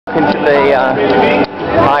Into the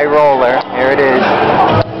high roller. Here it is.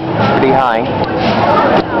 Pretty high.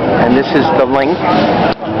 And this is the LINQ.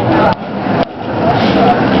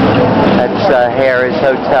 That's HARRAH's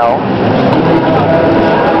hotel.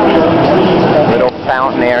 Little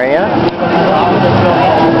fountain area.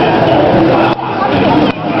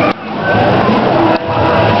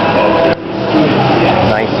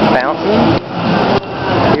 Nice fountain.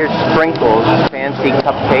 Here's sprinkles, fancy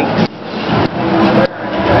cupcakes.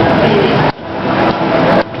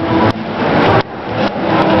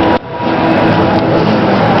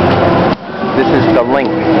 This is the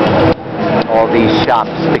LINQ. All these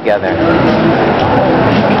shops together.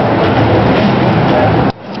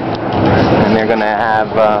 And they're going to have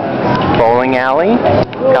a bowling alley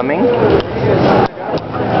coming.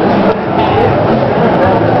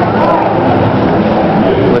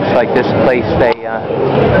 Looks like this place they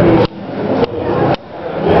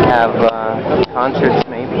have concerts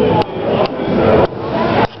maybe.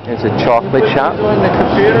 There's a chocolate shop. On the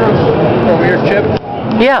computer over your chip?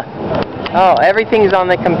 Yeah. Oh, everything's on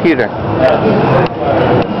the computer.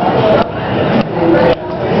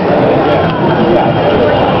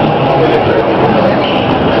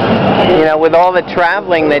 You know, with all the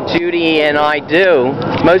traveling that Judy and I do,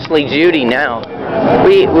 mostly Judy now,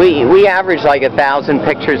 we average like 1,000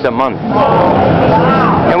 pictures a month.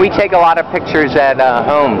 And we take a lot of pictures at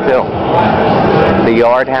home too. The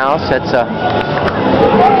Yard House, that's a...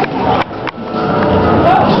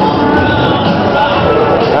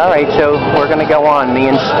 Alright, so we're going to go on, me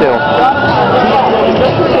and Stu.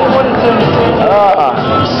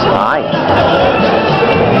 Hi.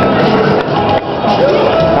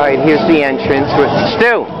 Alright, here's the entrance.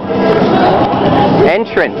 Stu!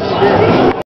 Entrance!